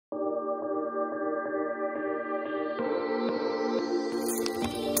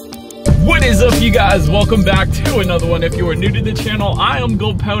is up, you guys? Welcome back to another one. If you are new to the channel, I am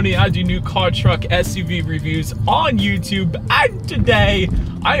Gold Pony. I do new car, truck, SUV reviews on YouTube, and today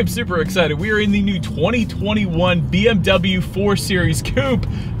I am super excited. We are in the new 2021 BMW 4 Series Coupe,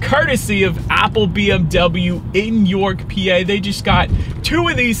 courtesy of Apple BMW in York, PA. They just got two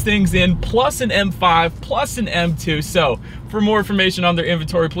of these things in, plus an M5, plus an M2. So for more information on their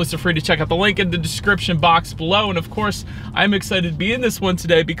inventory, please feel free to check out the link in the description box below. And of course, I'm excited to be in this one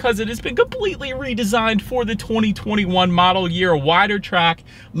today because it has been completely redesigned for the 2021 model year. A wider track,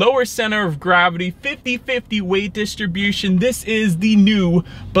 lower center of gravity, 50-50 weight distribution. This is the new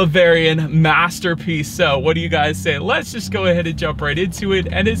Bavarian masterpiece. So what do you guys say? Let's just go ahead and jump right into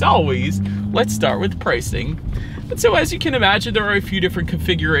it. And as always, let's start with pricing. And so as you can imagine, there are a few different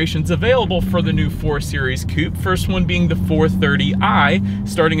configurations available for the new 4 Series Coupe. First one being the 430i,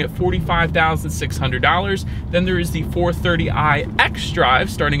 starting at $45,600. Then there is the 430i xDrive,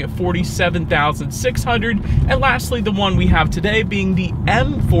 starting at $47,600. And lastly, the one we have today being the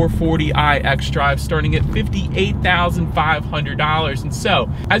M440i xDrive, starting at $58,500. And so,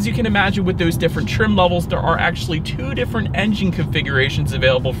 as you can imagine with those different trim levels, there are actually two different engine configurations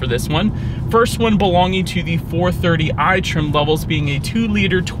available for this one. First one belonging to the 430i trim levels, being a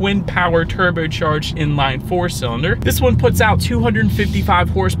 2-liter twin power turbocharged inline 4-cylinder. This one puts out 255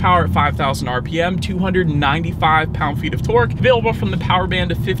 horsepower at 5,000 RPM, 295 pound-feet of torque, available from the power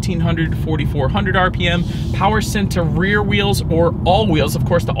band of 1,500 to 4,400 RPM, power sent to rear wheels or all wheels, of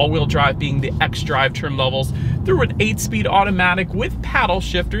course the all-wheel drive being the xDrive trim levels, through an 8-speed automatic with paddle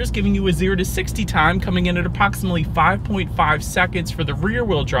shifters, giving you a 0 to 60 time coming in at approximately 5.5 seconds for the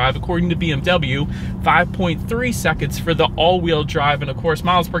rear-wheel drive, according to BMW, 5.3 seconds for the all-wheel drive, and of course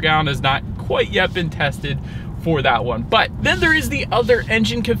miles per gallon has not quite yet been tested for that one. But then there is the other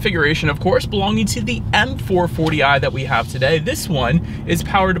engine configuration, of course, belonging to the M440i that we have today. This one is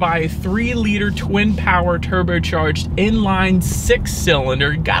powered by a 3-liter twin power turbocharged inline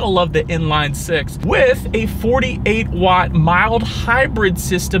 6-cylinder. Gotta love the inline 6, with a 48-watt mild hybrid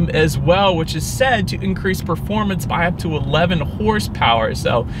system as well, which is said to increase performance by up to 11 horsepower.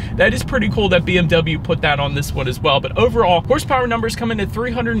 So that is pretty cool that BMW put that on this one as well. But overall, horsepower numbers come in at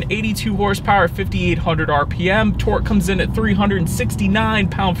 382 horsepower, 5,800 RPM. Torque comes in at 369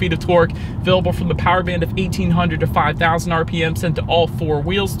 pound-feet of torque, available from the power band of 1,800 to 5,000 RPM, sent to all 4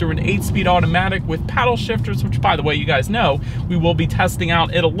 wheels through an 8-speed automatic with paddle shifters, which, by the way, you guys know we will be testing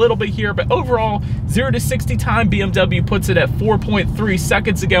out it a little bit here. But overall, 0 to 60 time, BMW puts it at 4.3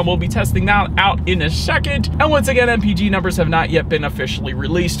 seconds. Again, we'll be testing that out in a second. And once again, MPG numbers have not yet been officially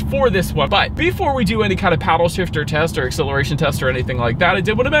released for this one. But before we do any kind of paddle shifter test or acceleration test or anything like that, I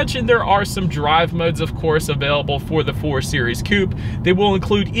did want to mention there are some drive modes, of course, available for the 4 Series Coupe. They will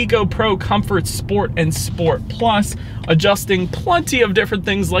include Eco, Pro, Comfort, Sport, and Sport Plus, adjusting plenty of different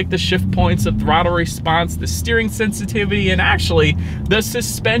things like the shift points, the throttle response, the steering sensitivity, and actually the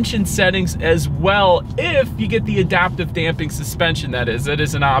suspension settings as well, if you get the adaptive damping suspension. That is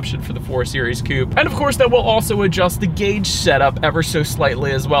an option for the 4 Series Coupe. And of course, that will also adjust the gauge setup ever so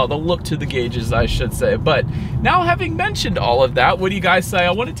slightly as well, the look to the gauges, I should say. But now, having mentioned all of that, what do you guys say?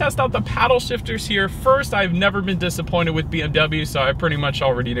 I want to test out the paddle shifters here. First, I've never been disappointed with BMW, so I pretty much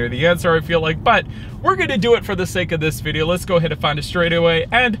already know the answer, I feel like, but we're gonna do it for the sake of this video. Let's go ahead and find a straightaway,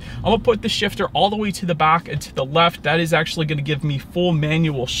 and I'm gonna put the shifter all the way to the back and to the left. That is actually gonna give me full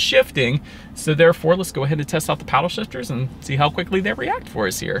manual shifting, so therefore let's go ahead and test out the paddle shifters and see how quickly they react for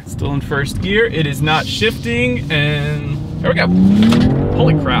us here. Still in first gear, it is not shifting, and there we go.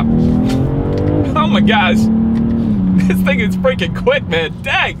 Holy crap. Oh my gosh, this thing is freaking quick, man.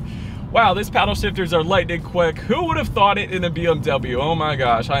 Dang. Wow, these paddle shifters are lightning quick. Who would have thought it in a BMW? Oh my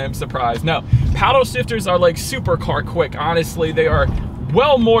gosh, I am surprised. No, paddle shifters are like supercar quick. Honestly, they are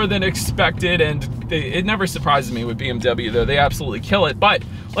well more than expected, and it never surprises me with BMW though. They absolutely kill it. But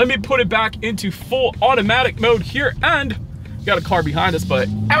let me put it back into full automatic mode here, and got a car behind us, but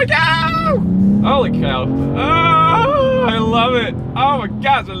there we go! Holy cow. Oh, I love it. Oh my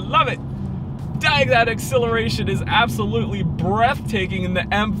gosh, I love it. Dang, that acceleration is absolutely breathtaking in the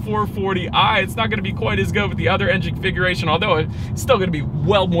M440i. It's not going to be quite as good with the other engine configuration, although it's still going to be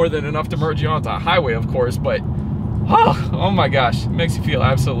well more than enough to merge you onto a highway, of course. But oh my gosh, it makes you feel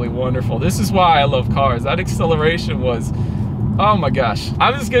absolutely wonderful. This is why I love cars. That acceleration was, oh my gosh.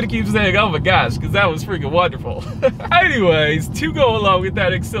 I'm just gonna keep saying, oh my gosh, because that was freaking wonderful. Anyways, to go along with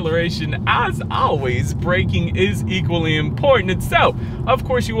that acceleration, as always, braking is equally important. And so, of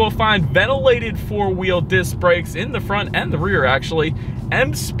course, you will find ventilated 4-wheel disc brakes in the front and the rear, actually.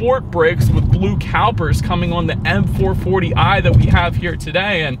 M Sport brakes with blue calipers coming on the M440i that we have here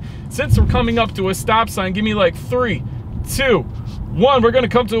today. And since we're coming up to a stop sign, give me like 3, 2, 1. We're gonna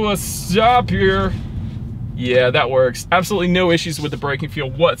come to a stop here. Yeah, that works. Absolutely no issues with the braking feel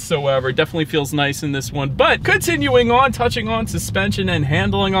whatsoever. Definitely feels nice in this one. But continuing on, touching on suspension and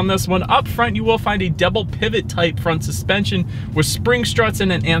handling on this one, up front you will find a double pivot type front suspension with spring struts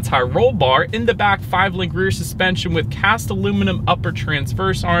and an anti-roll bar. In the back, 5-link rear suspension with cast aluminum upper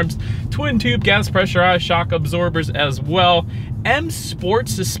transverse arms, twin tube gas pressurized shock absorbers as well. M Sport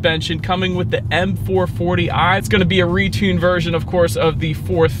suspension coming with the M440i. It's going to be a retuned version, of course, of the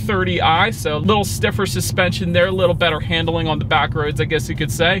 430i, so a little stiffer suspension there, a little better handling on the back roads, I guess you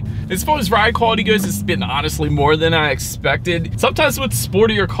could say. As far as ride quality goes, it's been honestly more than I expected. Sometimes with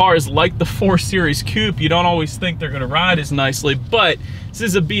sportier cars like the 4 Series Coupe, you don't always think they're going to ride as nicely, but this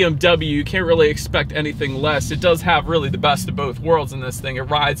is a BMW, you can't really expect anything less. It does have really the best of both worlds in this thing. It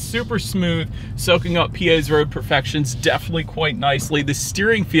rides super smooth, soaking up PA's road perfections definitely quite nicely. The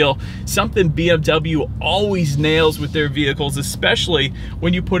steering feel, something BMW always nails with their vehicles, especially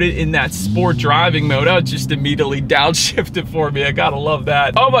when you put it in that sport driving mode. Oh, it just immediately downshifted for me. I gotta love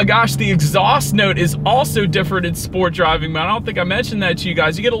that. Oh my gosh, the exhaust note is also different in sport driving mode. I don't think I mentioned that to you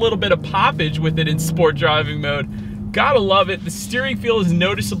guys. You get a little bit of poppage with it in sport driving mode. Gotta love it. The steering feel is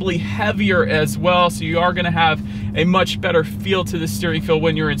noticeably heavier as well, so you are gonna have a much better feel to the steering feel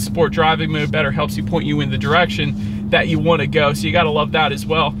when you're in sport driving mode. Better helps you point you in the direction that you want to go, so you gotta love that as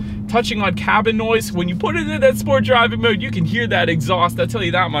well. Touching on cabin noise, when you put it in that sport driving mode, you can hear that exhaust, I'll tell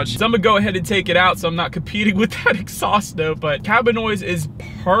you that much. So I'm gonna go ahead and take it out so I'm not competing with that exhaust note, but cabin noise is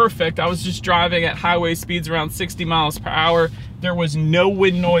perfect. I was just driving at highway speeds around 60 miles per hour. There was no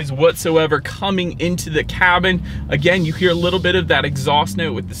wind noise whatsoever coming into the cabin. Again, you hear a little bit of that exhaust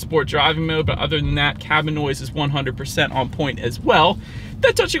note with the sport driving mode, but other than that, cabin noise is 100% on point as well.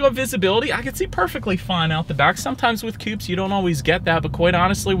 Then touching on visibility, I can see perfectly fine out the back. Sometimes with coupes, you don't always get that, but quite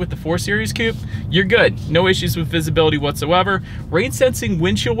honestly, with the 4 Series Coupe, you're good. No issues with visibility whatsoever. Rain sensing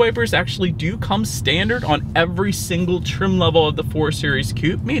windshield wipers actually do come standard on every single trim level of the 4 Series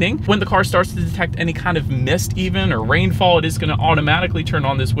Coupe, meaning when the car starts to detect any kind of mist even or rainfall, it is gonna automatically turn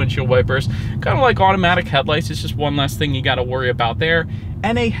on those windshield wipers. Kind of like automatic headlights, it's just one less thing you gotta worry about there.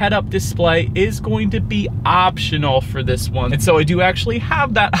 And a head-up display is going to be optional for this one. And so I do actually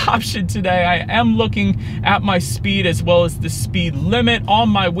have that option today. I am looking at my speed as well as the speed limit on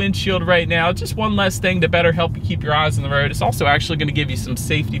my windshield right now. Just one less thing to better help you keep your eyes on the road. It's also actually gonna give you some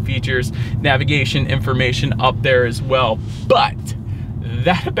safety features, navigation information up there as well. But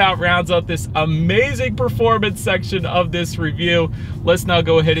that about rounds out this amazing performance section of this review. Let's now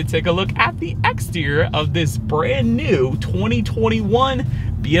go ahead and take a look at the exterior of this brand new 2021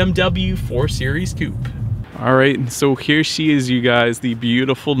 BMW 4 Series Coupe. All right, so here she is, you guys, the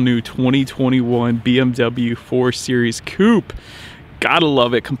beautiful new 2021 BMW 4 Series Coupe. Gotta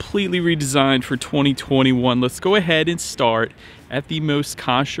love it, completely redesigned for 2021. Let's go ahead and start at the most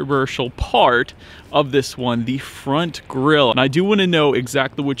controversial part of this one, the front grille. And I do want to know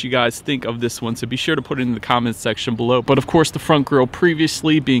exactly what you guys think of this one, so be sure to put it in the comments section below. But of course, the front grille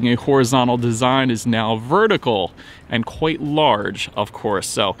previously being a horizontal design is now vertical and quite large, of course.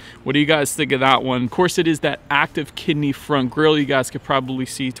 So what do you guys think of that one? Of course, it is that active kidney front grille you guys could probably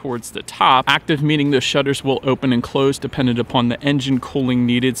see towards the top. Active meaning the shutters will open and close dependent upon the engine cooling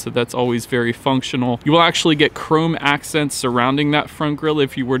needed, so that's always very functional. You will actually get chrome accents surrounding that front grille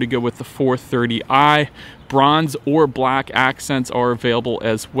if you were to go with the 430i. Bronze or black accents are available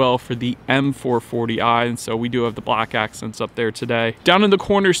as well for the M440i, and so we do have the black accents up there today. Down in the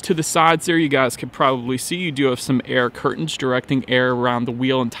corners to the sides there, you guys can probably see you do have some air curtains directing air around the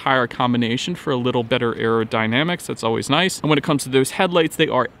wheel and tire combination for a little better aerodynamics. That's always nice. And when it comes to those headlights, they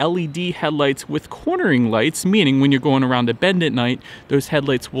are LED headlights with cornering lights, meaning when you're going around a bend at night, those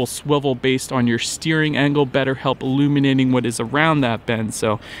headlights will swivel based on your steering angle, better help illuminating what is around that bend.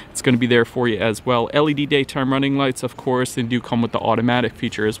 So it's going to be there for you as well. LED daytime running lights, of course, they do come with the automatic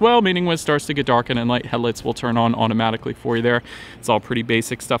feature as well, meaning when it starts to get dark and at night, headlights will turn on automatically for you there. It's all pretty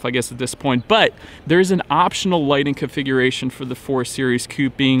basic stuff, I guess, at this point. But there's an optional lighting configuration for the 4 Series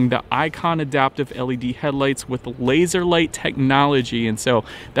Coupe, being the Icon adaptive LED headlights with laser light technology. And so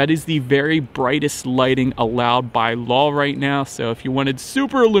that is the very brightest lighting allowed by law right now. So if you wanted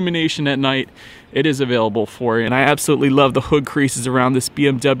super illumination at night, it is available for you. And I absolutely love the hood creases around this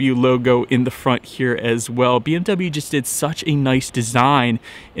BMW logo in the front here as well. BMW just did such a nice design,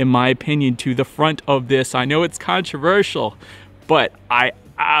 in my opinion, to the front of this. I know it's controversial, but I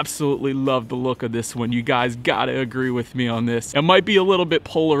absolutely love the look of this one. You guys gotta agree with me on this. It might be a little bit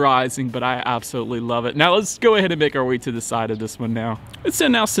polarizing, but I absolutely love it. Now let's go ahead and make our way to the side of this one now. And so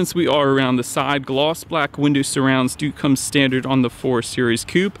now, since we are around the side, gloss black window surrounds do come standard on the 4 Series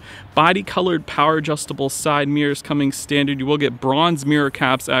Coupe, Body colored power adjustable side mirrors coming standard. You will get bronze mirror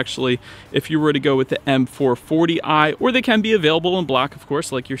caps actually if you were to go with the M440i, or they can be available in black, of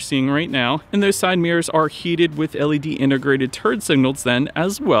course, like you're seeing right now. And those side mirrors are heated with LED integrated turn signals then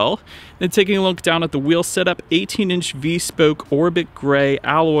as well. Then taking a look down at the wheel setup, 18-inch V-spoke Orbit Gray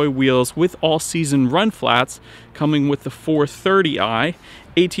alloy wheels with all-season run flats coming with the 430i.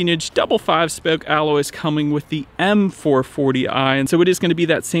 18-inch double 5-spoke alloys coming with the M440i, and so it is going to be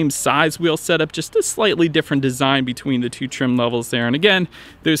that same size wheel setup, just a slightly different design between the two trim levels there. And again,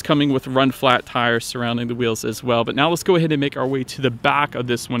 those coming with run flat tires surrounding the wheels as well. But now let's go ahead and make our way to the back of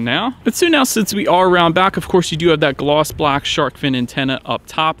this one now. But so now, since we are around back, of course you do have that gloss black shark fin antenna up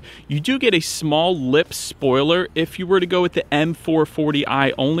top. You do get a small lip spoiler if you were to go with the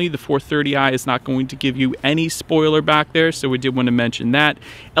M440i only. The 430i is not going to give you any spoiler back there, so we did want to mention that.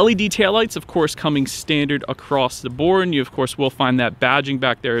 LED taillights, of course, coming standard across the board, and you of course will find that badging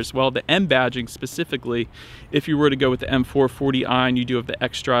back there as well, the M badging specifically if you were to go with the M440i, and you do have the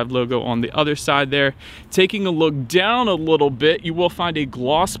X-Drive logo on the other side there. Taking a look down a little bit, you will find a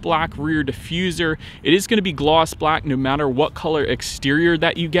gloss black rear diffuser. It is going to be gloss black no matter what color exterior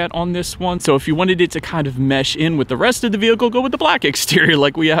that you get on this one, so if you wanted it to kind of mesh in with the rest of the vehicle, go with the black exterior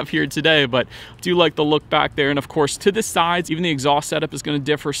like we have here today. But I do like the look back there. And of course to the sides, even the exhaust setup is going to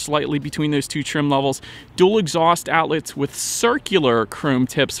differ slightly between those two trim levels. Dual exhaust outlets with circular chrome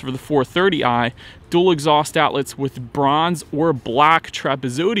tips for the 430i, dual exhaust outlets with bronze or black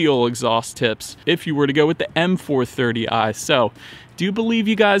trapezoidal exhaust tips if you were to go with the M430i. So do believe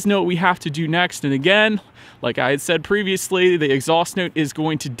you guys know what we have to do next. And again, like I had said previously, the exhaust note is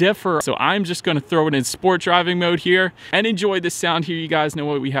going to differ, so I'm just going to throw it in sport driving mode here and enjoy the sound here. You guys know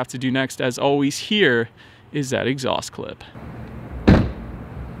what we have to do next. As always, here is that exhaust clip.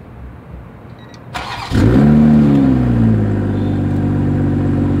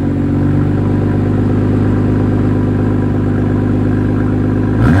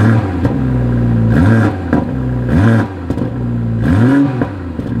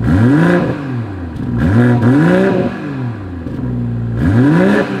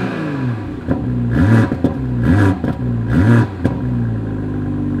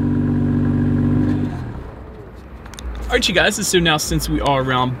 Alright you guys, so now since we are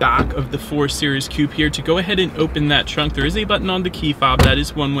around back of the 4 Series Coupe here, to go ahead and open that trunk, there is a button on the key fob. That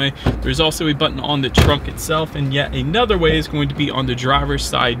is one way. There's also a button on the trunk itself, and yet another way is going to be on the driver's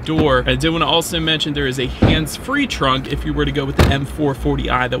side door. I did want to also mention there is a hands-free trunk if you were to go with the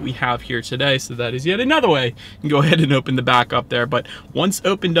M440i that we have here today, so that is yet another way. You can go ahead and open the back up there. But once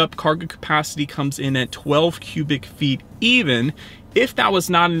opened up, cargo capacity comes in at 12 cubic feet even. If that was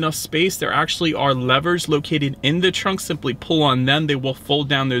not enough space, there actually are levers located in the trunk. Simply pull on them. They will fold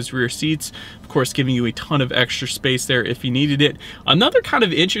down those rear seats, of course giving you a ton of extra space there if you needed it. Another kind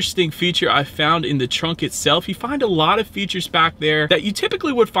of interesting feature I found in the trunk itself, you find a lot of features back there that you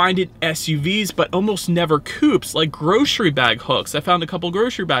typically would find in SUVs but almost never coupes, like grocery bag hooks. I found a couple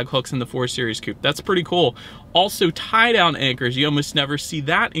grocery bag hooks in the 4 Series Coupe. That's pretty cool. Also tie-down anchors, you almost never see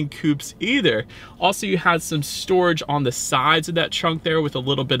that in coupes either. Also, you had some storage on the sides of that trunk there with a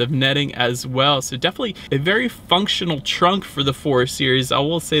little bit of netting as well. So definitely a very functional trunk for the 4 Series. I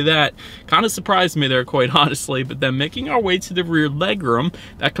will say that. Kind of surprised me there, quite honestly. But then making our way to the rear legroom,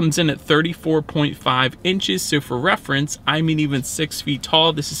 that comes in at 34.5 inches. So for reference, I'm even 6 feet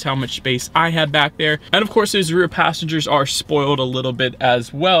tall. This is how much space I had back there. And of course, those rear passengers are spoiled a little bit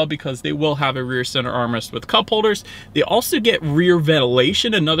as well because they will have a rear center armrest with cup holders. They also get rear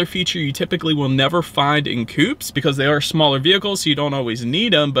ventilation, another feature you typically will never find in coupes because they are smaller vehicles, so you don't always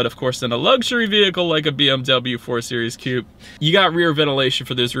need them. But of course, in a luxury vehicle like a BMW 4 Series Coupe, you got rear ventilation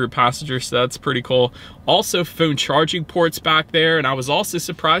for those rear passengers, so that's pretty cool. Also, phone charging ports back there, and I was also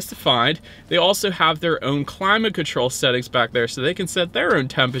surprised to find they also have their own climate control settings back there, so they can set their own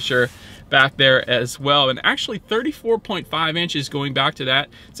temperature back there as well. And actually 34.5 inches, going back to that,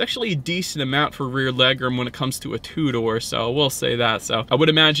 it's actually a decent amount for rear legroom when it comes to a two-door, so I will say that. So I would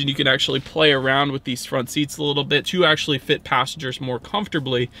imagine you can actually play around with these front seats a little bit to actually fit passengers more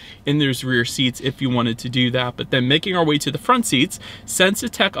comfortably in those rear seats if you wanted to do that. But then making our way to the front seats,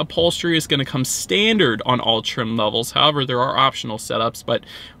 Sensitech upholstery is going to come standard on all trim levels. However, there are optional setups, but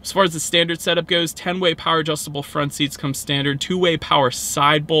as far as the standard setup goes, 10-way power adjustable front seats come standard, 2-way power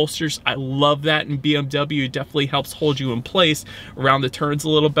side bolsters. I love that in BMW. It definitely helps hold you in place around the turns a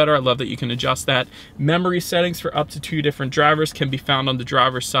little better. I love that you can adjust that. Memory settings for up to 2 different drivers can be found on the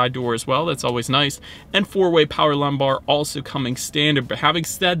driver's side door as well. That's always nice. And 4-way power lumbar also coming standard. But having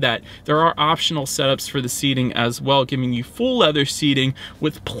said that, there are optional setups for the seating as well, giving you full leather seating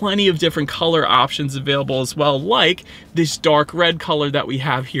with plenty of different different color options available as well, like this dark red color that we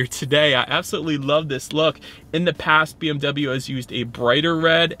have here today. I absolutely love this look. In the past, BMW has used a brighter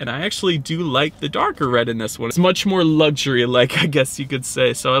red, and I actually do like the darker red in this one. It's much more luxury-like, I guess you could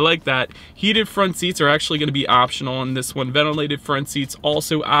say, so I like that. Heated front seats are actually going to be optional in this one. Ventilated front seats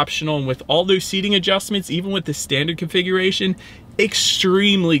also optional, and with all those seating adjustments, even with the standard configuration,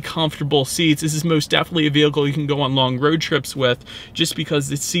 extremely comfortable seats. This is most definitely a vehicle you can go on long road trips with, just because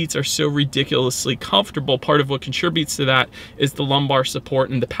the seats are so ridiculously comfortable. Part of what contributes to that is the lumbar support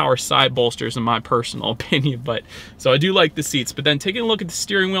and the power side bolsters, in my personal opinion. But so I do like the seats. But then taking a look at the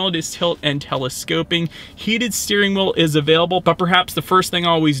steering wheel, it is tilt and telescoping. Heated steering wheel is available, but perhaps the first thing I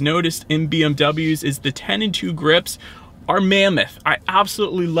always noticed in BMWs is the 10-2 grips are mammoth. I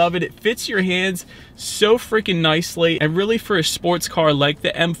absolutely love it. It fits your hands so freaking nicely, and really for a sports car like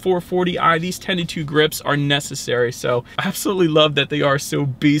the M440i, these 10-2 grips are necessary. So I absolutely love that they are so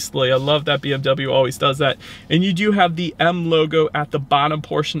beastly. I love that BMW always does that. And you do have the M logo at the bottom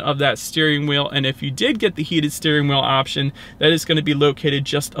portion of that steering wheel, and if you did get the heated steering wheel option, that is going to be located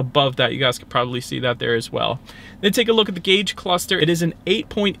just above that. You guys could probably see that there as well. Then take a look at the gauge cluster. It is an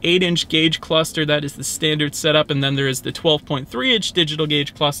 8.8-inch gauge cluster. That is the standard setup, and then there is the 12.3-inch digital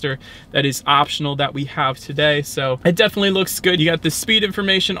gauge cluster that is optional that we have today. So it definitely looks good. You got the speed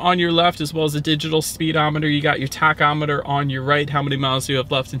information on your left, as well as a digital speedometer. You got your tachometer on your right, how many miles you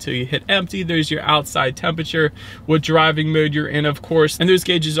have left until you hit empty. There's your outside temperature, what driving mode you're in, of course, and those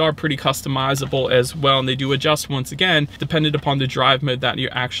gauges are pretty customizable as well, and they do adjust once again dependent upon the drive mode that you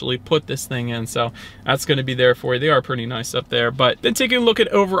actually put this thing in. So that's going to be there for you. They are pretty nice up there. But then taking a look at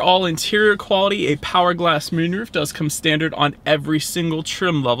overall interior quality, a power glass moonroof does come standard on every single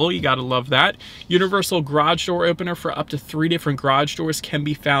trim level. You gotta love that. Universal garage door opener for up to 3 different garage doors can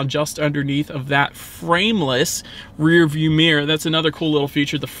be found just underneath of that frameless rear view mirror. That's another cool little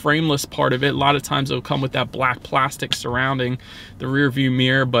feature, the frameless part of it. A lot of times it'll come with that black plastic surrounding the rear view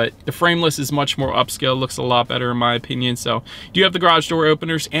mirror, but the frameless is much more upscale, looks a lot better in my opinion. So you have the garage door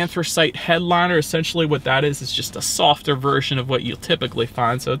openers, anthracite headliner. Essentially what that is just a softer version of what you'll typically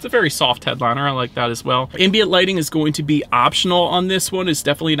find. So it's a very soft headliner. I like that as well. Ambient lighting is going to be optional on this one. It's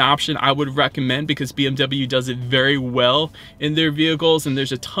definitely an option I would recommend because BMW does it very well in their vehicles, and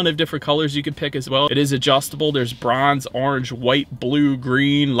there's a ton of different colors you can pick as well. It is adjustable. There's bronze, orange, white, blue,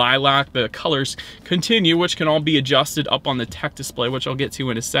 green, lilac. The colors continue, which can all be adjusted up on the tech display, which I'll get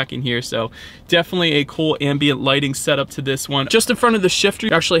to in a second here. So definitely a cool ambient lighting setup to this one. Just in front of the shifter,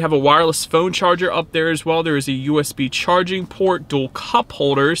 you actually have a wireless phone charger up there as well. There is a USB charging port, dual cup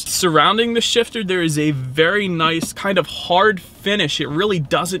holders. Surrounding the shifter, there is a very nice kind of hard finish. It really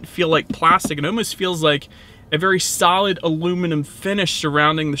doesn't feel like plastic. It almost feels like a very solid aluminum finish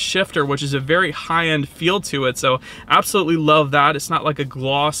surrounding the shifter, which is a very high-end feel to it. So absolutely love that. It's not like a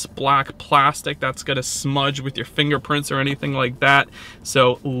gloss black plastic that's gonna smudge with your fingerprints or anything like that.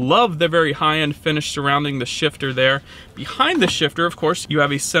 So love the very high-end finish surrounding the shifter there. Behind the shifter, of course, you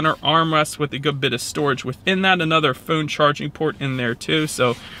have a center armrest with a good bit of storage within that, another phone charging port in there too.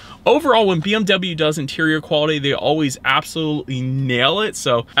 So overall, when BMW does interior quality, they always absolutely nail it.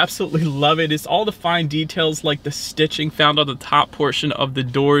 So absolutely love it. It's all the fine details like the stitching found on the top portion of the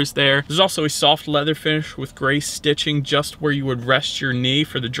doors there. There's also a soft leather finish with gray stitching just where you would rest your knee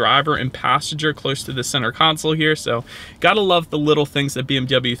for the driver and passenger close to the center console here. So gotta love the little things that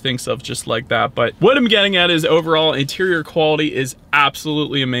BMW thinks of just like that. But what I'm getting at is overall interior quality is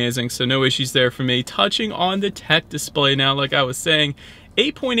absolutely amazing. So no issues there for me. Touching on the tech display now, like I was saying,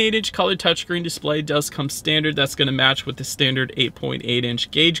 8.8-inch color touchscreen display does come standard. That's going to match with the standard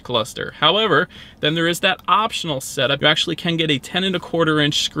 8.8-inch gauge cluster. However, then there is that optional setup. You actually can get a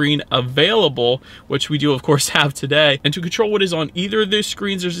 10.25-inch screen available, which we do of course have today. And to control what is on either of those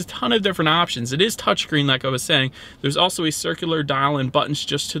screens, there's a ton of different options. It is touchscreen, like I was saying. There's also a circular dial and buttons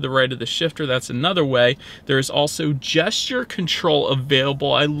just to the right of the shifter. That's another way. There is also gesture control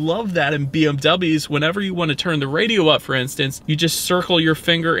available. I love that in BMWs. Whenever you want to turn the radio up, for instance, you just circle your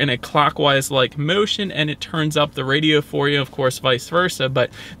finger in a clockwise like motion and it turns up the radio for you, of course vice versa. But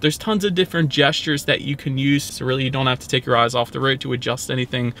there's tons of different gestures that you can use, so really you don't have to take your eyes off the road to adjust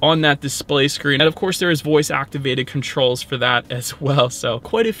anything on that display screen. And of course there is voice activated controls for that as well, so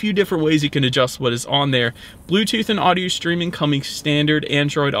quite a few different ways you can adjust what is on there. Bluetooth and audio streaming coming standard,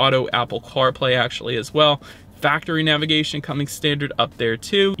 Android Auto, Apple CarPlay actually as well. Factory navigation coming standard up there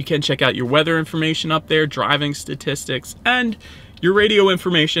too. You can check out your weather information up there, driving statistics, and your radio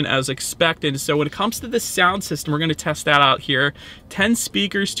information as expected. So when it comes to the sound system, we're going to test that out here. 10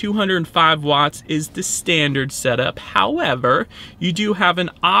 speakers, 205 watts is the standard setup. However, you do have an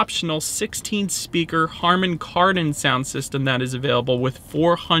optional 16 speaker Harman Kardon sound system that is available with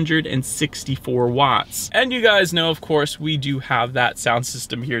 464 watts. And you guys know, of course, we do have that sound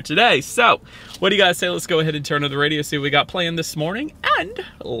system here today. So what do you guys say? Let's go ahead and turn on the radio, see what we got playing this morning, and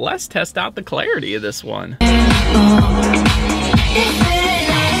let's test out the clarity of this one.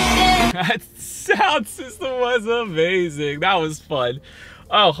 That sound system was amazing. That was fun.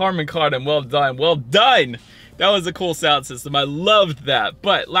 Oh, Harman Kardon, well done, well done. That was a cool sound system. I loved that.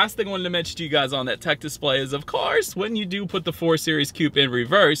 But last thing I wanted to mention to you guys on that tech display is, of course, when you do put the 4 Series Coupe in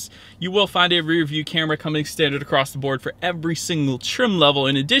reverse, you will find a rear view camera coming standard across the board for every single trim level.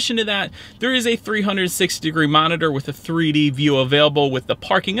 In addition to that, there is a 360-degree monitor with a 3D view available with the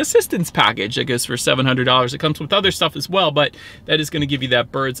parking assistance package that goes for $700. It comes with other stuff as well, but that is going to give you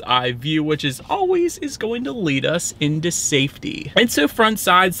that bird's eye view, which is always going to lead us into safety. And so front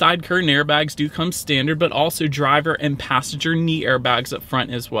side curtain airbags do come standard, but also driver and passenger knee airbags up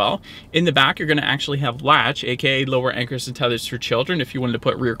front as well. In the back, you're going to actually have latch, aka lower anchors and tethers for children if you wanted to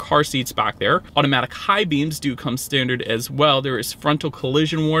put rear car seats back there. Automatic high beams do come standard as well. There is frontal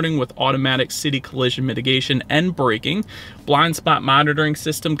collision warning with automatic city collision mitigation and braking. Blind spot monitoring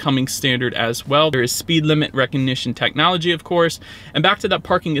system coming standard as well. There is speed limit recognition technology, of course. And back to that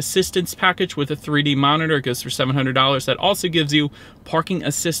parking assistance package with a 3D monitor, it goes for $700. That also gives you parking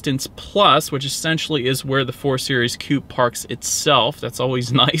assistance plus, which essentially is where the 4 Series Coupe parks itself. That's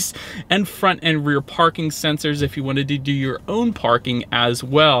always nice. And front and rear parking sensors if you wanted to do your own parking as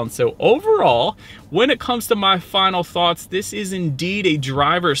well. And so overall, when it comes to my final thoughts, this is indeed a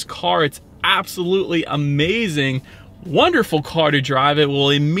driver's car. It's absolutely amazing. Wonderful car to drive. It will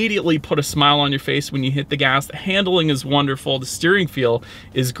immediately put a smile on your face when you hit the gas. The handling is wonderful. The steering feel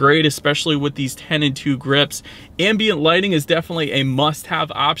is great, especially with these 10 and 2 grips. Ambient lighting is definitely a must-have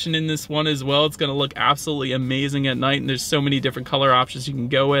option in this one as well. It's going to look absolutely amazing at night, and there's so many different color options you can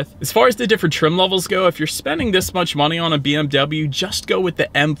go with. As far as the different trim levels go, if you're spending this much money on a BMW, just go with the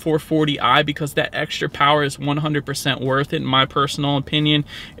M440i because that extra power is 100% worth it in my personal opinion.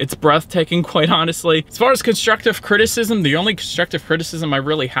 It's breathtaking, quite honestly. As far as constructive criticism, the only constructive criticism I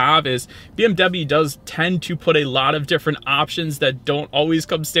really have is BMW does tend to put a lot of different options that don't always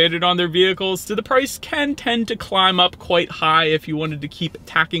come standard on their vehicles, so the price can tend to climb up quite high if you wanted to keep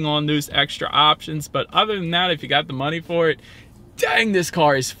tacking on those extra options. But other than that, if you got the money for it, dang, this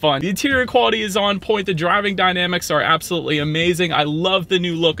car is fun. The interior quality is on point. The driving dynamics are absolutely amazing. I love the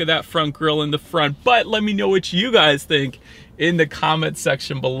new look of that front grille in the front, but let me know what you guys think in the comment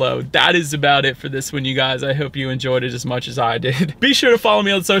section below. That is about it for this one, you guys. I hope you enjoyed it as much as I did. Be sure to follow me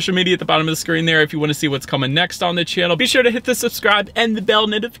on social media at the bottom of the screen there if you want to see what's coming next on the channel. Be sure to hit the subscribe and the bell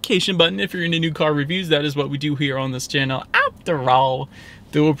notification button if you're into new car reviews. That is what we do here on this channel after all.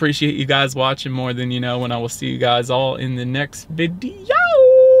 Do appreciate you guys watching more than you know, and I will see you guys all in the next video.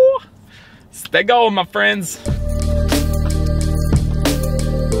 Stay going, my friends.